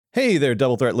Hey there,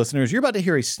 Double Threat listeners. You're about to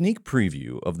hear a sneak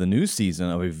preview of the new season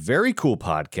of a very cool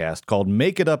podcast called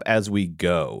Make It Up As We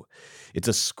Go. It's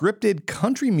a scripted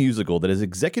country musical that is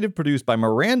executive produced by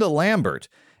Miranda Lambert.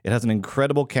 It has an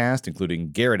incredible cast, including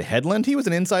Garrett Hedlund. He was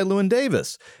in Inside Llewyn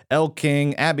Davis. Elle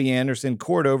King, Abby Anderson,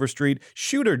 Cord Overstreet,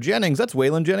 Shooter Jennings, that's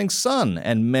Waylon Jennings' son,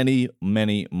 and many,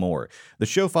 many more. The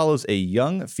show follows a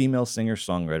young female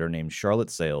singer-songwriter named Charlotte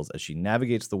Sales as she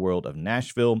navigates the world of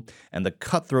Nashville and the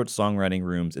cutthroat songwriting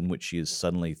rooms in which she is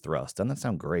suddenly thrust. Doesn't that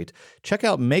sound great? Check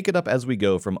out Make It Up As We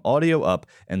Go from Audio Up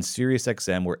and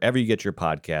SiriusXM wherever you get your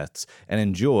podcasts, and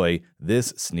enjoy this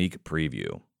sneak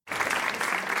preview.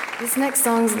 This next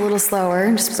song's a little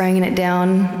slower, just bringing it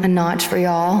down a notch for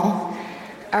y'all.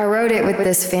 I wrote it with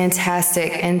this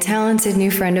fantastic and talented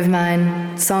new friend of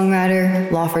mine,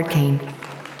 songwriter Lawford Kane.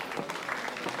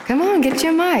 Come on, get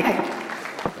your mic.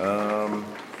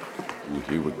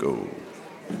 Here we go.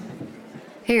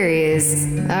 Here he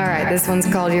is. All right, this one's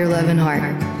called Your Loving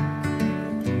Heart.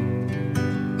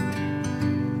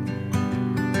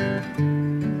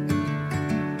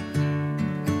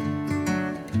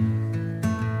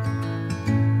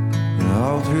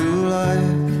 All through life,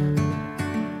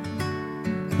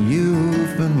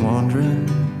 you've been wandering.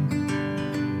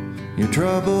 Your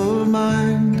troubled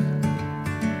mind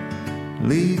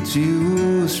leads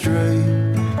you astray,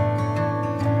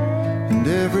 and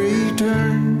every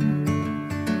turn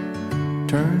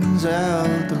turns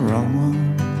out the wrong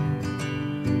one.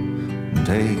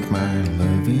 Take my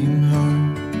loving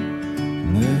heart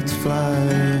and let's fly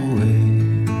away.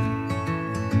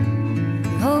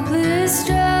 Hopeless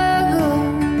struggle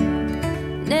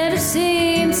never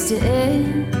seems to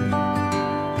end.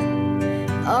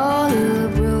 All the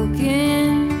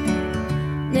broken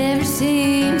never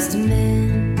seems to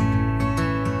mend.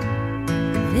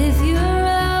 But if you're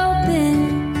open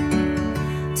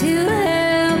to a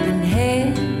helping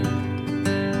hand,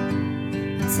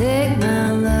 take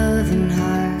my loving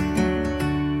heart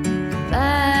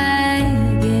back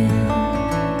again.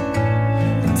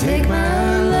 Take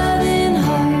my loving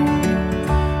heart,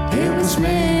 it was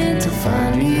meant to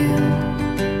find you.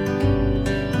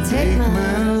 Take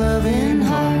my loving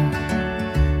heart,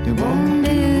 it won't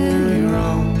do you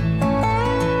wrong.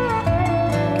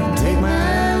 Take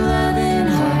my loving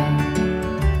heart,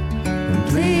 and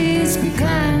please be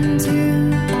kind to.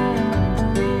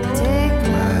 Take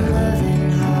my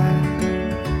loving heart,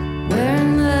 where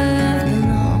love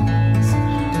belongs.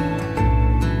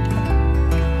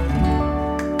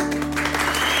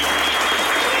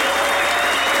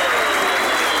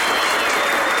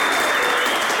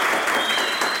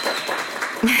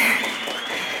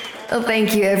 Well,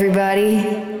 thank you,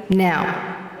 everybody.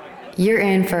 Now, you're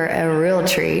in for a real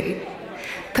treat.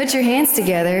 Put your hands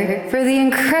together for the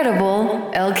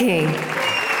incredible Elle King.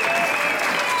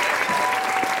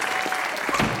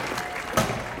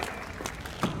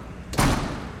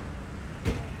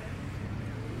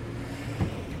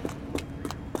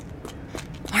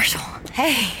 Marshall,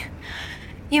 hey,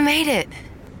 you made it.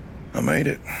 I made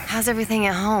it. How's everything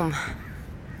at home?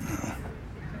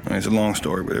 It's a long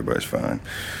story, but everybody's fine.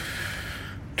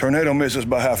 Tornado missed us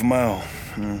by half a mile.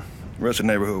 The rest of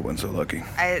the neighborhood wasn't so lucky.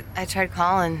 I tried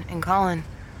calling and calling.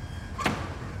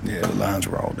 Yeah, the lines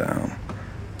were all down.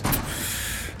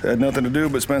 Had nothing to do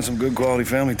but spend some good quality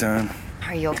family time.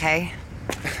 Are you okay?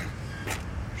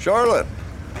 Charlotte,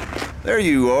 there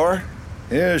you are.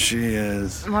 Yeah, she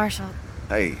is. Marshall,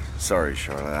 Hey, sorry,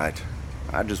 Charlotte.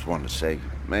 I just wanted to say,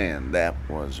 man, that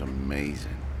was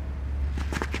amazing.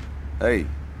 Hey,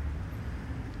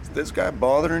 is this guy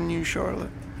bothering you, Charlotte?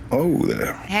 Oh,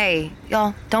 there. hey,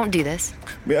 y'all, don't do this.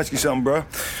 Let me ask you something, bro.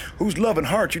 Whose loving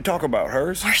heart you talk about,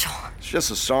 hers? Marshall, It's just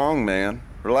a song, man.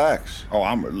 Relax. Oh,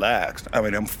 I'm relaxed. I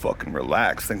mean, I'm fucking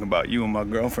relaxed thinking about you and my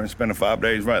girlfriend spending 5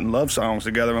 days writing love songs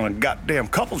together on a goddamn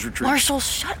couples retreat. Marshall,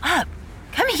 shut up.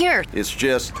 Come here. It's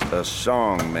just a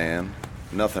song, man.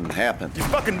 Nothing happened. You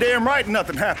fucking damn right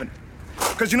nothing happened.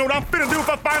 Because you know what I'm finna do if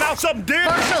I find out something did?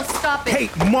 Marshall, stop it.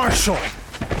 Hey, Marshall!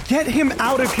 Get him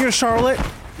out of here, Charlotte.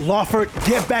 Lawford,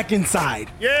 get back inside.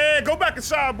 Yeah, go back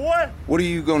inside, boy. What are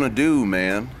you gonna do,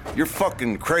 man? You're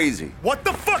fucking crazy. What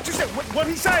the fuck you said? What'd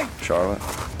he say? Charlotte,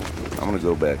 I'm gonna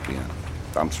go back in.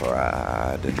 I'm sorry,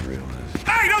 I didn't realize.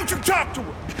 Hey, don't you talk to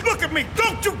her. Look at me.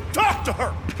 Don't you talk to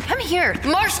her. Come here.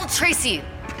 Marshall Tracy.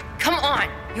 Come on.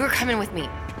 You were coming with me.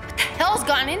 What the hell's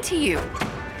gotten into you?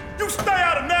 You stay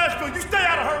out of Nashville. You stay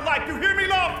out of her life. You hear me,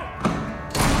 Lawford?